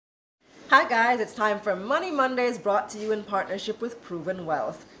Hi guys, it's time for Money Mondays brought to you in partnership with Proven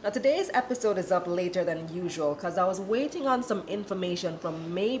Wealth. Now today's episode is up later than usual because I was waiting on some information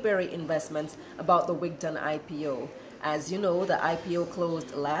from Mayberry Investments about the Wigton IPO. As you know, the IPO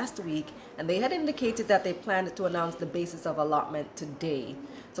closed last week and they had indicated that they planned to announce the basis of allotment today.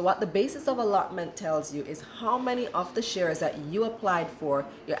 So what the basis of allotment tells you is how many of the shares that you applied for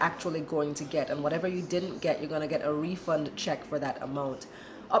you're actually going to get, and whatever you didn't get, you're going to get a refund check for that amount.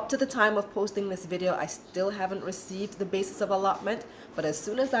 Up to the time of posting this video, I still haven't received the basis of allotment, but as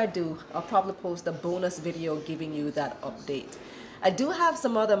soon as I do, I'll probably post a bonus video giving you that update. I do have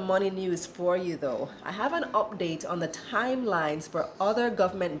some other money news for you though. I have an update on the timelines for other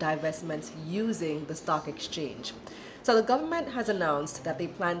government divestments using the stock exchange. So the government has announced that they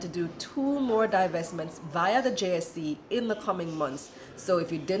plan to do 2 more divestments via the JSE in the coming months. So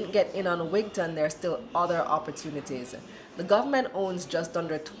if you didn't get in on Wigton, there are still other opportunities. The government owns just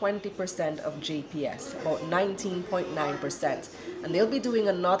under 20% of JPS, about 19.9%, and they'll be doing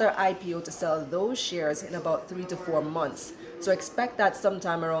another IPO to sell those shares in about 3 to 4 months. So expect that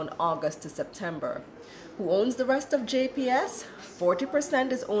sometime around August to September. Who owns the rest of JPS?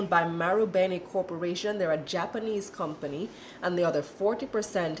 40% is owned by Marubeni Corporation. They're a Japanese company, and the other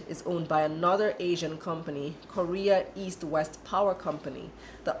 40% is owned by another Asian company, Korea East-West Power Company.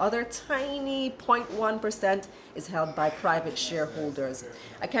 The other tiny 0.1% is held by private shareholders.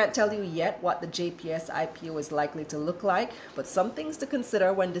 I can't tell you yet what the JPS IPO is likely to look like, but some things to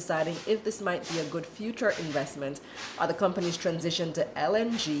consider when deciding if this might be a good future investment are the company's transition to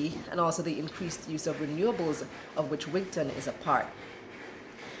LNG and also the increased use of renewables, of which Wigton is a part.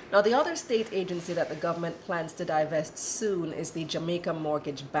 Now, the other state agency that the government plans to divest soon is the Jamaica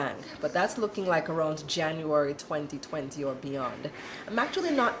Mortgage Bank, but that's looking like around January 2020 or beyond. I'm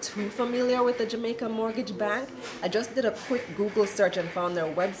actually not too familiar with the Jamaica Mortgage Bank. I just did a quick Google search and found their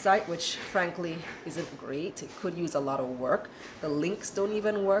website, which frankly isn't great. It could use a lot of work. The links don't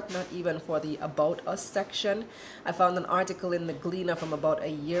even work, not even for the About Us section. I found an article in the Gleaner from about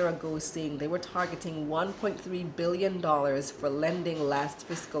a year ago saying they were targeting $1.3 billion for lending last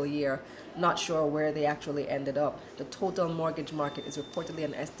fiscal year. Not sure where they actually ended up. The total mortgage market is reportedly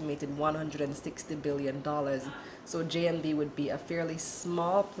an estimated $160 billion. So JMB would be a fairly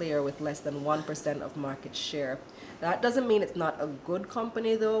small player with less than 1% of market share. That doesn't mean it's not a good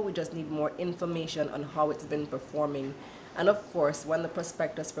company though. We just need more information on how it's been performing. And of course, when the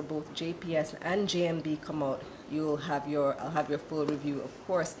prospectus for both JPS and JMB come out, I'll have your full review, of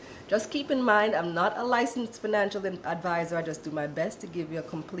course. Just keep in mind, I'm not a licensed financial advisor. I just do my best to give you a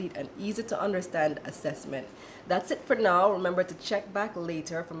complete and easy to understand assessment. That's it for now. Remember to check back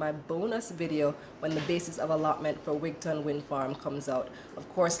later for my bonus video when the basis of allotment for Wigton Wind Farm comes out. Of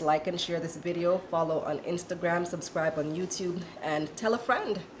course, like and share this video, follow on Instagram, subscribe on YouTube, and tell a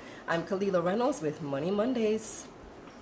friend. I'm Kalila Reynolds with Money Mondays.